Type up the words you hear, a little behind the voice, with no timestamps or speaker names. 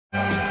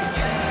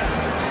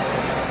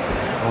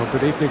Well,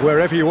 good evening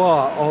wherever you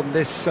are on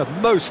this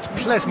most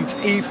pleasant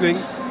evening.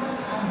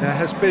 There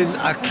has been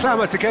a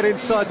clamour to get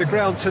inside the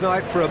ground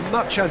tonight for a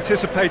much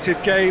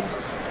anticipated game.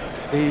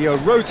 The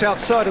roads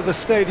outside of the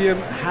stadium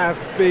have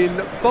been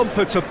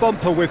bumper to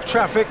bumper with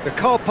traffic. The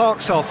car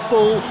parks are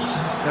full.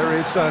 There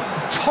is a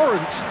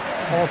torrent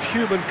of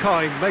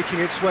humankind making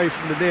its way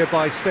from the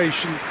nearby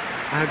station,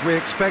 and we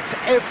expect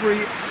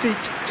every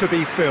seat to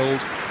be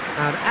filled.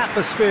 An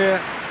atmosphere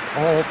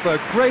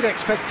of great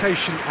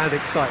expectation and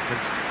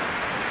excitement.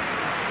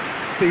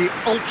 The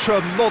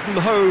ultra-modern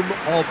home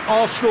of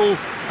Arsenal,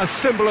 a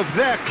symbol of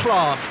their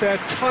class, their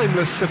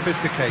timeless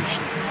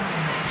sophistication.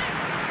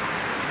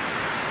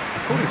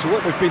 According to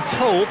what we've been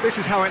told, this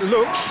is how it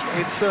looks.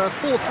 It's a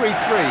 4-3-3.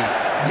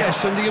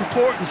 Yes, and the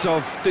importance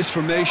of this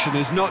formation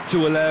is not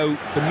to allow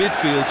the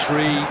midfield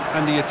three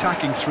and the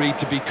attacking three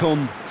to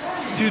become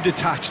too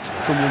detached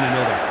from one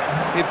another.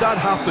 If that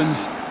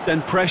happens,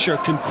 then pressure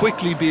can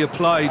quickly be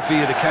applied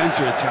via the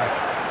counter-attack,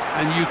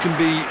 and you can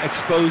be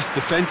exposed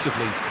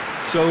defensively.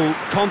 So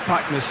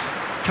compactness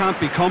can't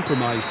be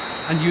compromised,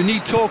 and you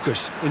need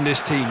talkers in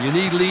this team. You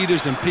need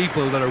leaders and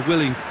people that are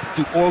willing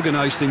to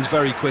organise things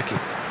very quickly.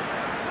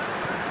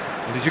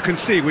 And as you can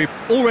see, we've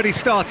already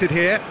started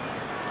here.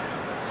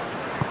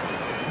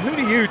 Who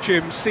do you,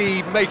 Jim,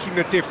 see making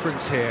the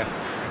difference here?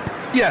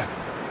 Yeah,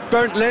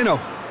 Bernd Leno.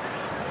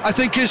 I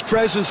think his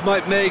presence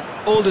might make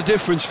all the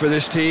difference for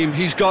this team.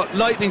 He's got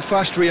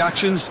lightning-fast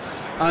reactions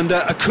and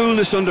a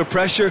coolness under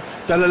pressure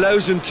that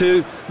allows him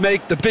to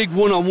make the big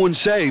one-on-one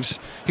saves.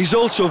 He's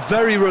also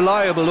very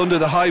reliable under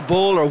the high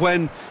ball or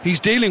when he's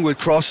dealing with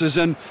crosses,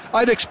 and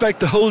I'd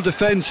expect the whole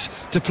defence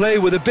to play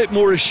with a bit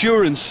more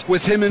assurance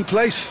with him in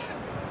place.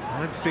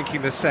 I'm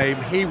thinking the same.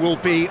 He will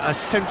be a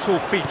central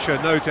feature,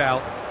 no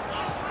doubt.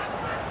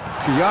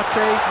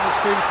 Kouyaté has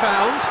been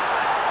found.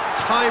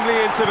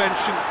 Timely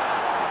intervention.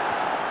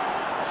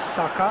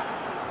 Saka.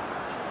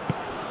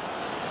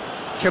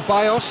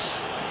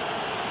 Ceballos.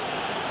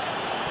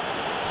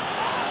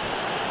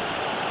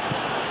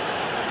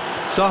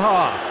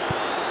 Zaha.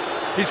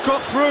 He's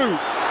got through.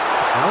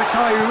 Now it's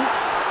Ayew.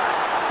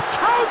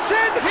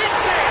 Townsend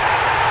hits it!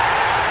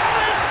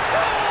 They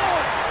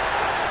scored!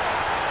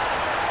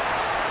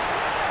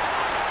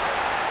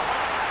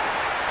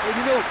 Well,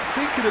 you know,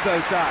 thinking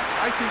about that,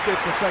 I think they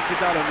perfected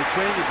that on the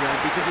training ground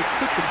because it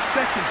took them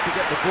seconds to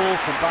get the ball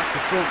from back to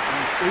front,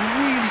 and they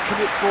really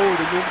commit forward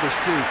in numbers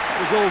too.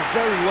 It was all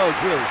very well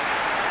drilled.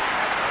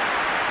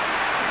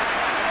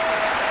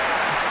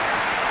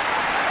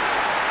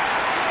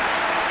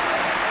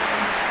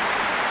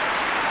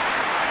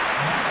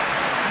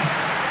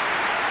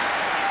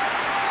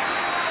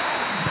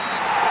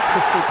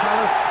 Crystal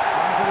Palace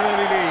have an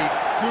early lead.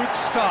 Good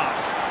start.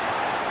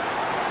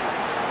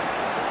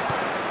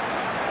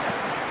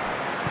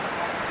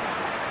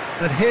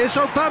 And here's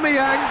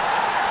Aubameyang.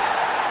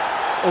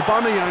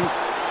 Aubameyang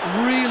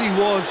really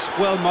was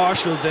well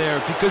marshalled there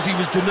because he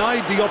was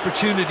denied the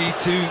opportunity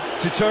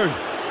to turn.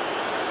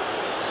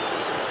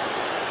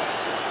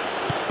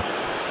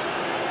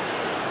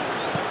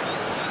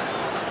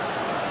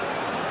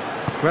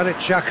 Granit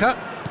Xhaka.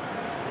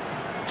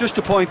 Just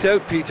to point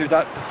out, Peter,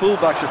 that the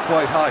fullbacks are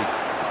quite high.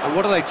 And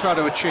what are they trying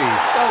to achieve?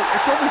 Well,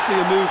 it's obviously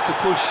a move to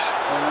push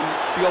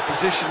the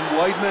opposition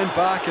wide men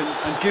back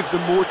and give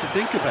them more to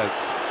think about.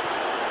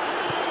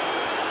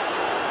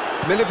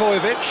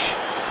 Milivojevic.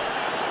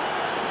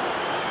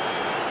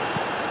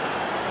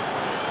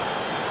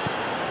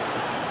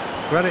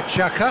 Granit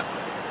Xhaka.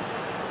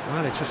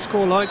 Well, it's a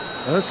scoreline.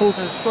 Ozil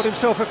has got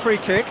himself a free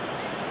kick.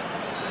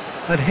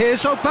 And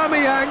here's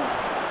Aubameyang.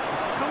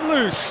 He's come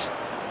loose.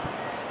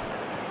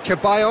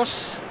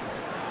 Ceballos.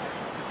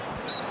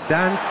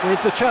 Dan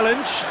with the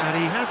challenge, and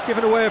he has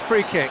given away a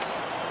free kick.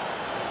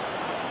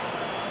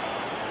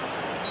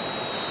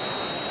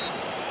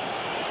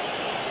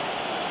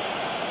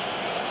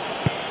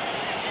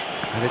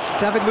 And it's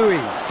David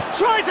Luiz.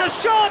 Tries a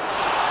shot!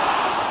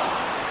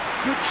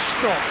 Good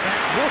stop, that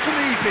wasn't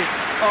easy.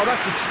 Oh,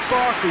 that's a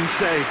sparkling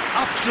save,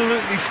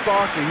 absolutely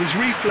sparkling. His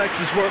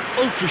reflexes were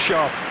ultra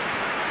sharp.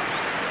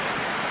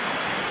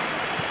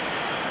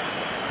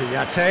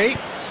 Kouyaté,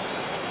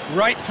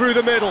 right through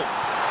the middle.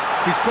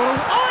 He's got a...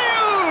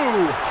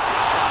 Ayew!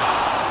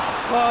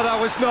 Oh, that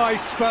was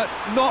nice, but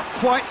not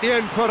quite the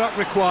end product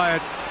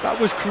required. That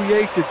was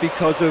created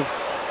because of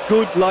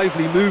good,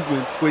 lively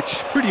movement,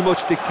 which pretty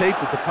much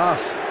dictated the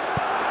pass.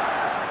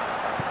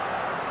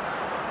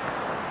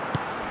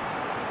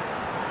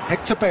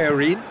 Hector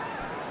Bellerin.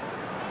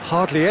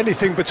 Hardly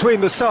anything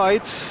between the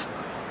sides,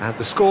 and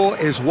the score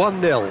is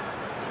 1-0.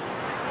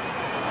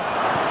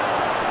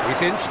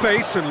 He's in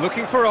space and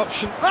looking for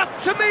option. Up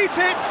to meet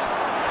it!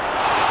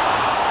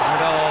 And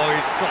oh,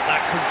 he's got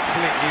that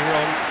completely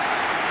wrong.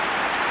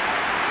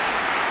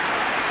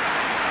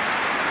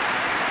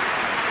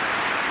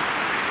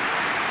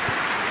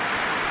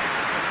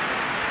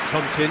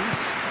 Tompkins.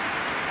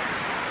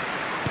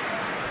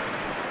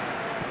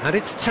 And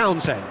it's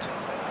Townsend.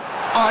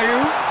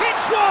 Ayew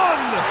hits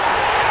one!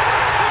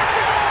 It's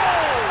a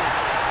goal!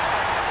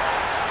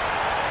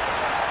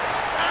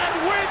 And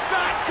with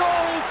that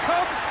goal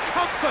comes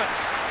comfort. effort.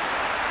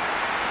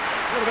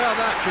 What about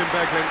that, Jim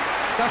Beglin?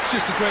 That's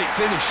just a great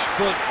finish,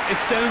 but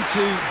it's down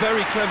to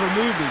very clever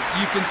movement.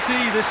 You can see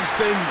this has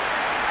been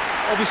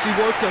obviously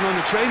worked on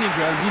the training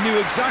ground. He knew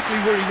exactly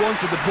where he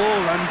wanted the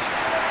ball, and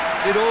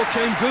it all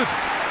came good.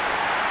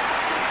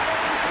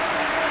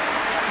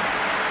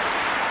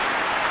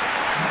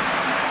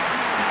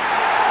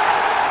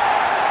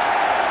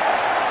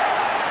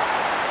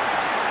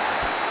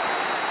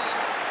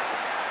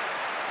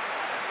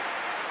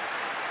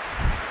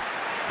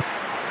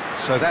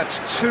 So that's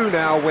 2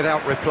 now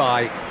without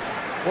reply.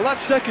 Well, that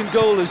second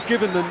goal has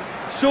given them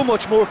so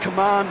much more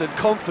command and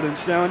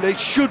confidence now, and they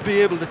should be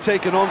able to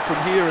take it on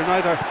from here and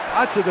either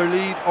add to their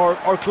lead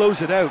or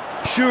close it out.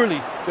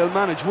 Surely they'll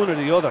manage one or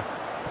the other.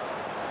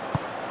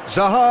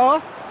 Zaha,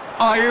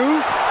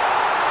 Ayew.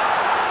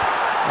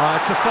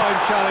 It's a fine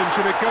challenge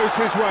and it goes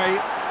his way.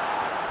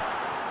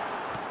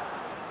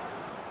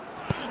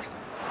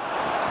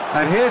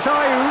 And here's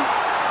Ayew.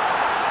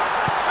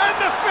 And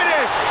the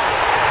finish!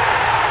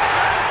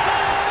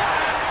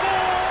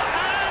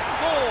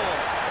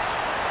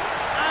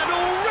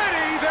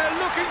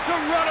 To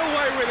run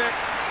away with it.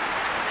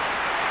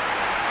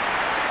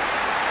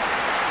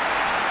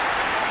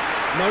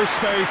 No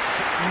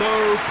space,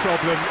 no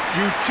problem.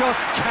 You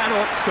just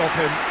cannot stop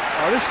him.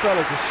 Oh, this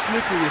fella's as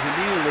slippery as a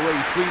needle the way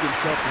he freed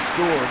himself to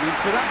score. I mean,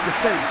 for that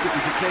defence, it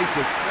was a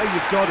case of, now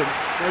you've got him,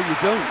 now you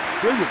don't.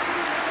 Brilliant.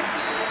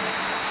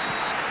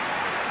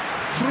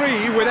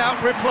 3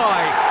 without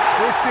reply.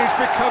 This is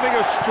becoming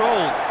a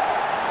stroll.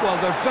 Well,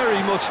 they're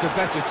very much the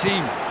better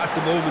team at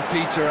the moment,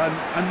 Peter,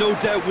 and no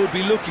doubt will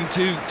be looking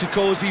to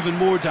cause even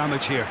more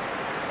damage here.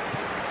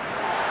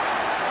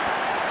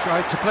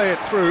 Tried to play it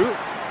through.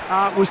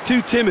 Was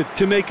too timid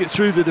to make it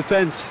through the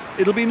defence.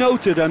 It'll be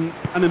noted and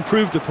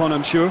improved upon,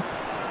 I'm sure.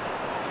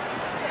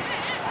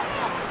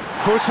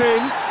 Foot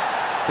in.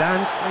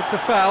 Dan with the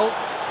foul.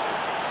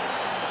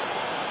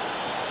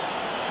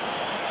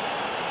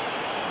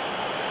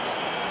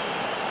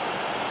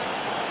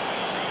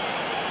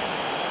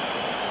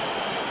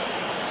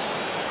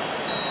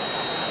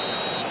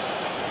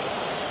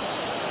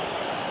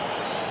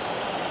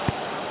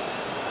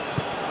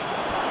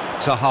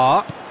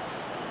 Zaha.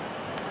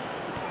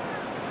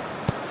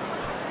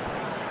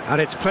 And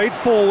it's played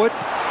forward.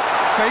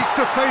 Face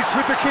to face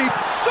with the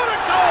keeper. Shot a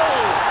goal!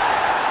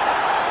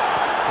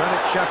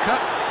 Granit Xhaka.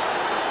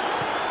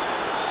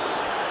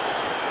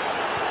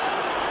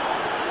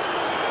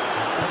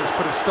 Let's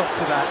put a stop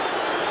to that.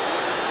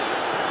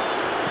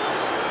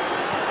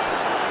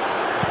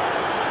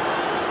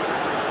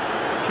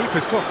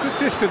 Keeper's got good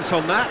distance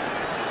on that.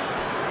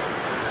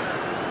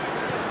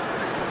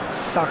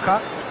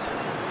 Saka.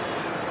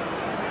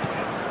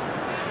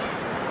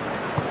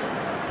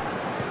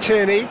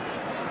 Tierney.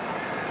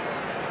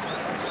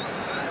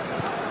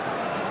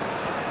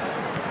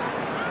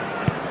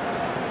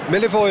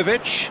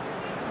 Milivojevic.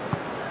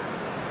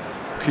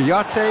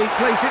 Kouyaté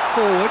plays it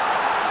forward.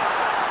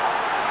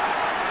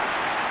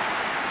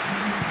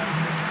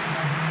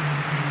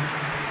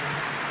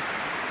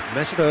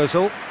 Mesut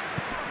Ozil.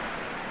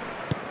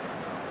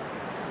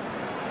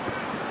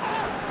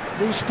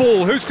 Loose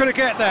ball, who's going to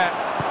get there?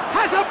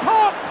 Has a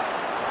pop!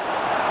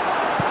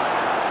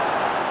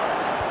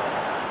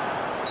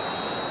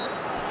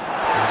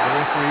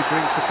 He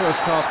brings the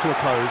first half to a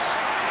close.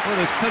 Well,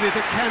 there's plenty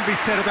that can be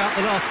said about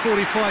the last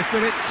 45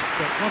 minutes,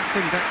 but one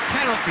thing that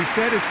cannot be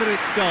said is that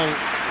it's dull.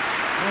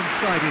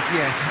 One-sided,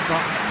 yes, but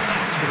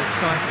packed with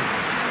excitement.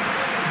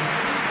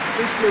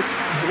 This looks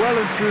well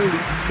and truly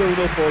sewn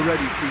up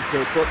already,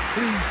 Peter, but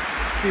please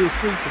feel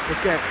free to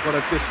forget what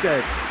I've just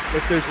said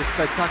if there's a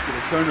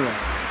spectacular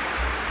turnaround.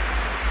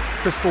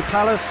 Crystal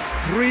Palace,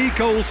 3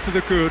 goals to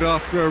the good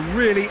after a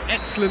really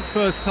excellent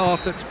first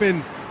half that's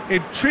been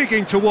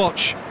intriguing to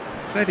watch.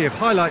 Plenty of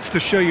highlights to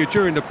show you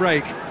during the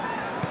break.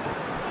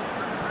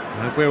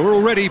 And we're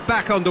already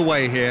back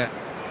underway here.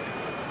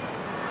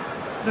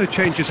 No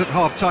changes at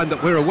half-time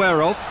that we're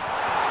aware of.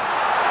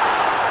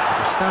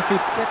 Mustafi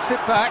gets it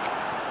back.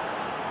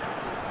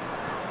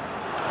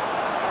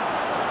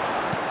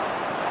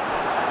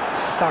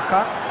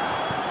 Saka.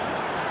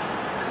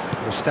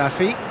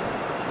 Mustafi.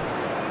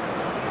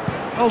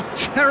 Oh,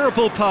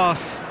 terrible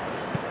pass.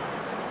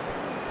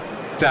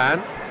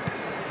 Dan.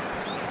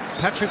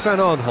 Patrick van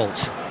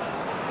Aanholt.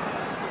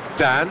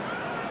 Dan.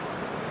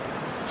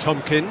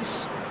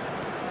 Tompkins.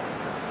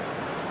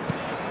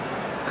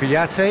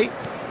 Kouyaté.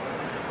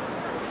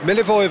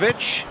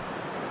 Milivojevic.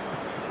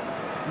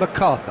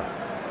 MacArthur.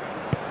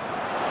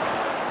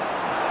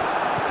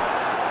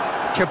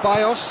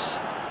 Ceballos.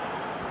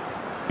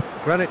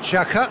 Granit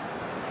Xhaka.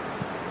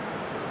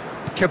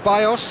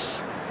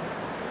 Ceballos.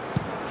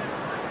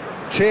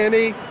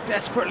 Tierney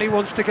desperately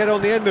wants to get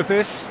on the end of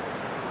this.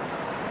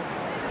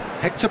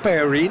 Hector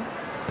Bellerin.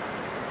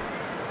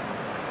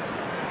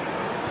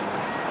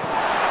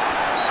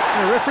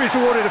 The referee's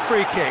awarded a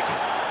free kick.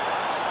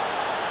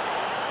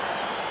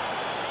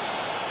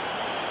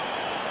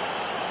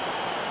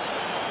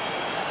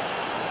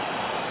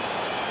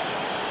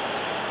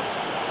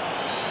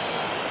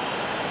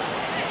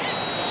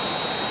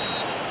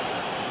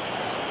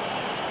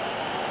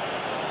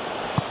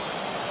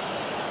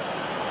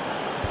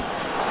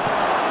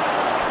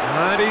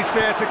 just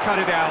there to cut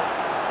it out.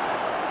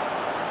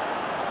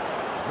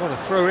 What a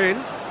throw in.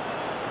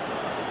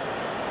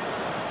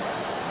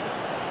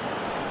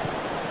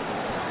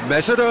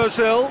 Mesut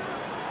Ozil.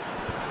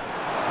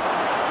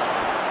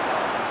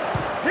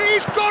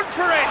 He's gone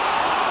for it!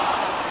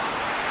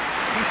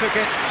 Keeper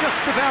gets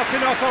just about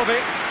enough of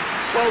it.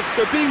 Well,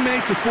 they're being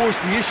made to force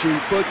the issue,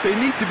 but they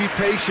need to be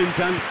patient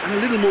and a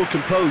little more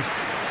composed.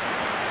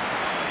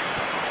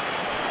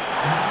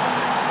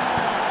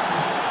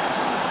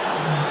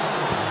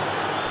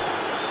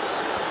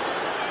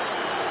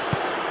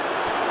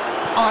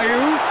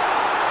 Ayew.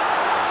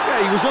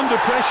 Yeah, he was under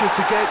pressure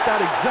to get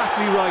that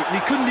exactly right, and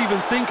he couldn't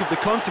even think of the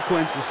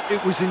consequences.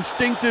 It was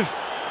instinctive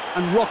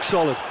and rock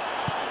solid.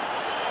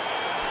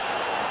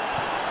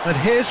 And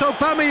here's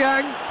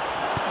Aubameyang.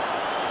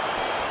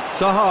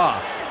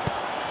 Zaha.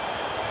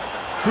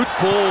 Good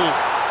ball.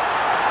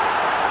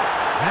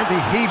 And he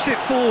heaves it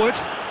forward.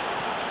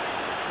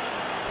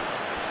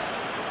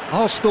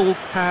 Arsenal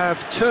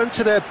have turned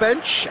to their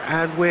bench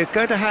and we're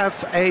going to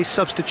have a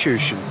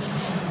substitution.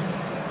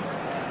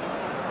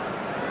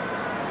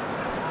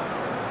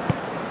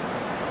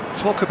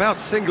 Talk about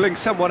singling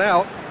someone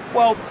out.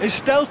 Well, his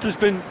stealth has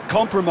been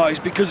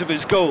compromised because of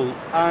his goal,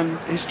 and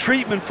his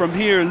treatment from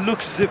here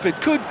looks as if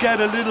it could get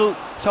a little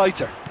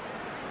tighter.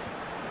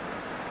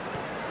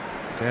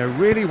 There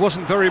really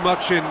wasn't very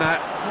much in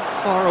that, not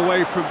far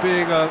away from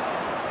being a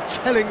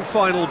telling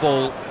final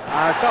ball.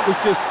 That was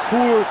just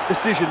poor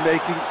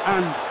decision-making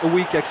and a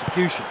weak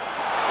execution.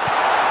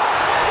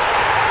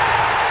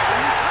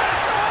 He's had a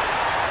shot!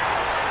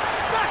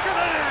 Back of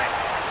the net!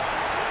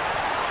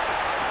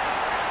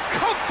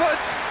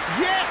 Comfort,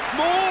 yet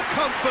more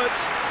comfort,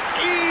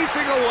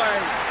 easing away.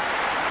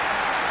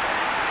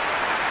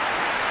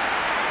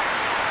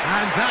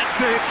 And that's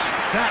it.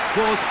 That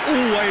was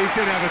always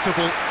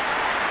inevitable.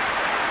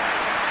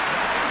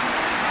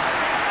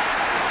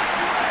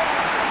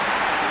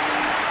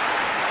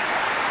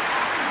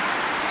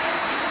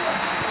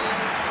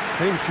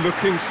 Things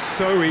looking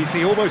so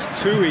easy,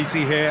 almost too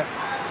easy here.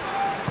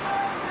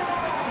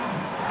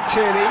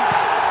 Tierney,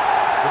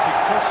 looking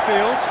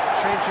cross-field,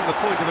 changing the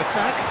point of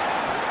attack.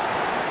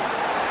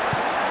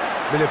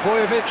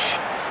 Milivojevic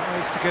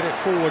tries to get it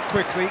forward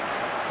quickly.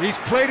 He's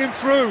played him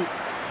through.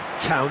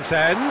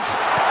 Townsend,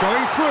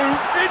 going through,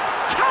 it's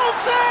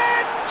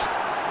Townsend!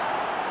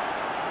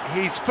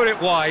 He's put it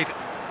wide.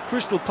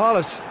 Crystal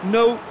Palace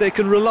know they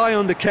can rely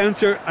on the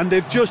counter, and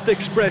they've just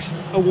expressed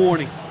a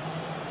warning.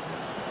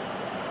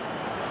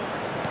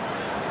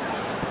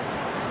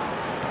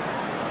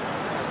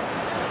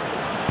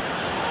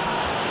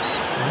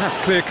 That's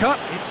clear cut,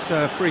 it's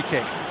a free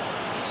kick.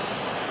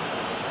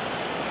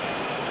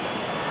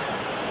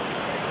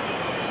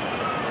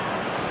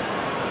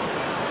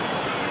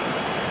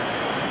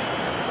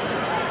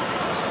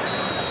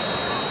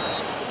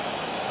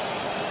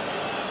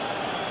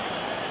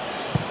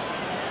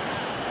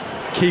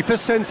 Keeper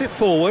sends it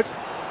forward.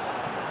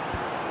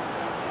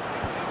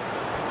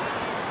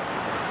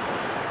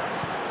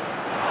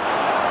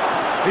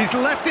 He's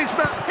left his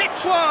man,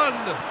 hits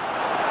one!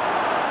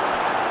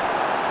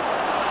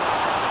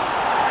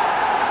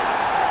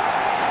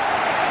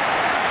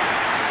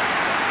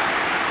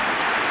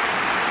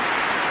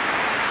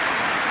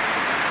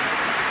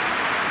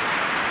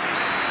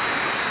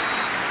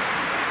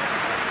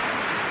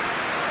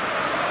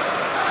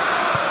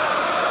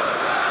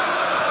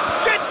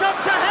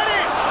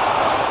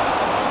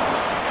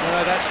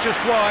 That's just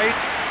wide.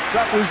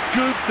 That was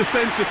good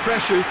defensive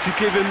pressure to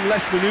give him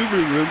less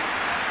manoeuvring room.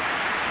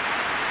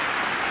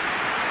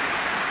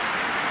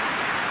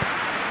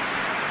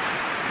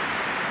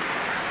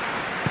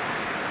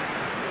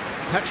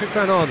 Patrick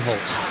Van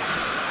Aanholt.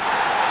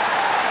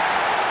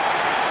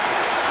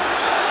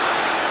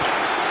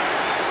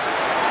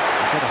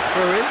 Got a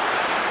throw in.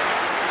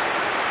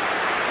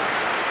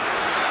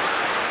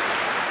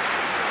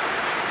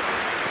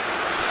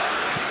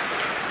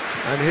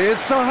 And here's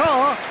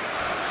Zaha.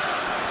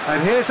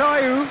 And here's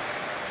Ayew.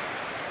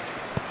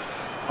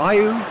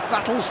 Ayew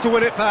battles to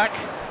win it back.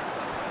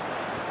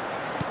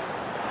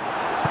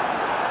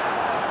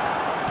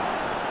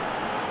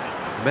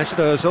 Mesut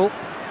Ozil.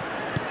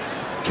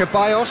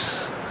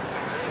 Ceballos.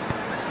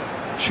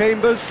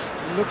 Chambers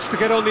looks to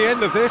get on the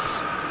end of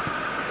this.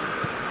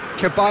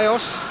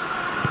 Ceballos.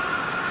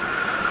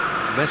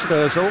 Mesut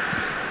Ozil.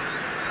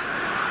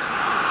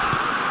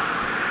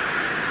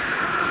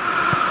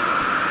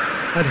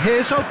 And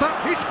here's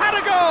Aubameyang. He's had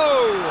a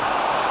go!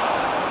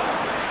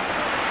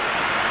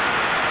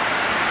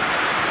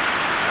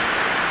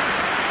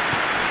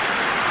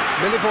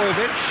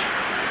 Milivojevic,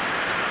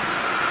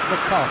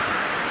 McCarthy,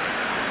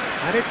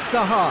 and it's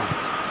Zaha.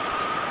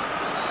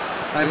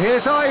 And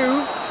here's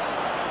Ayew.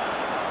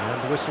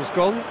 And the whistle's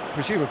gone,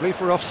 presumably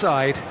for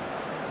offside.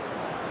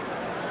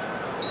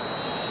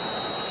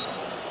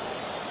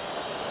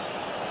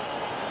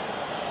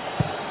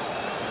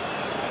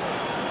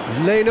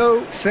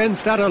 Leno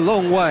sends that a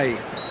long way.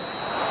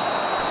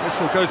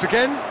 Whistle goes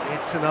again,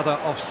 it's another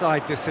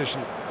offside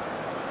decision.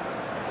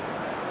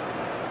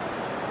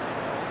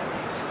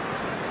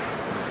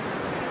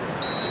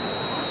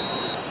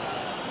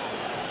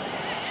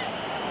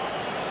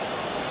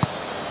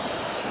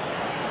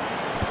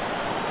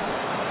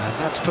 And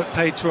that's put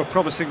paid to a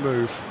promising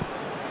move.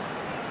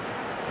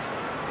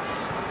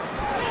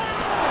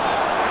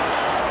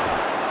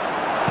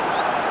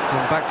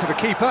 Gone back to the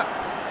keeper.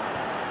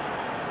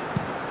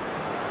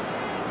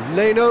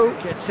 Leno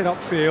gets it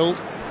upfield.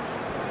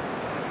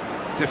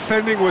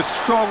 Defending was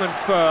strong and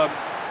firm.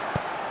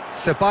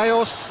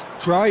 Ceballos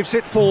drives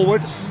it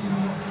forward.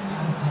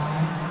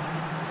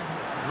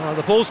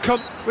 The ball's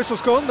come,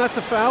 whistle's gone, that's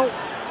a foul.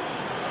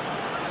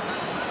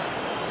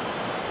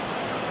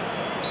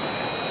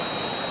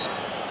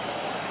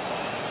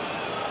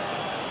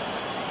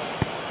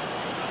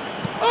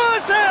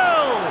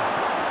 Ozil!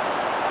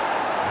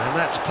 And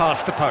that's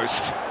past the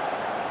post.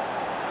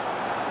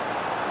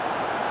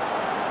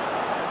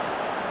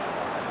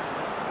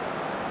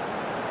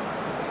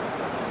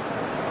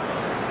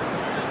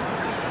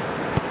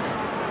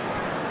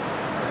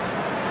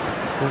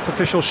 Fourth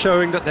official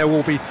showing that there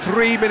will be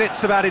 3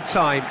 minutes of added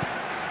time.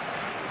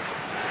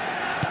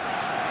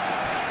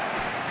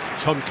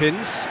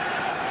 Tompkins.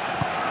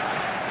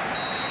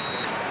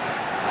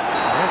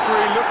 The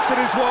referee looks at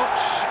his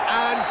watch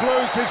and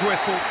blows his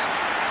whistle.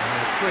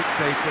 A great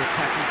day for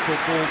attacking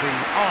football. The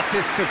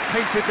artists have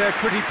painted their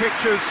pretty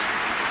pictures.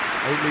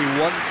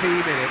 Only one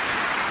team in it.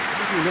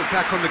 How do you look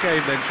back on the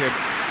game then, Jim?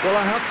 Well,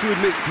 I have to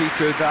admit,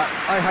 Peter, that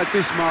I had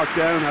this marked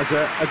down as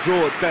a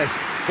draw at best,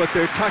 but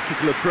their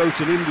tactical approach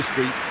and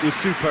industry was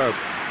superb.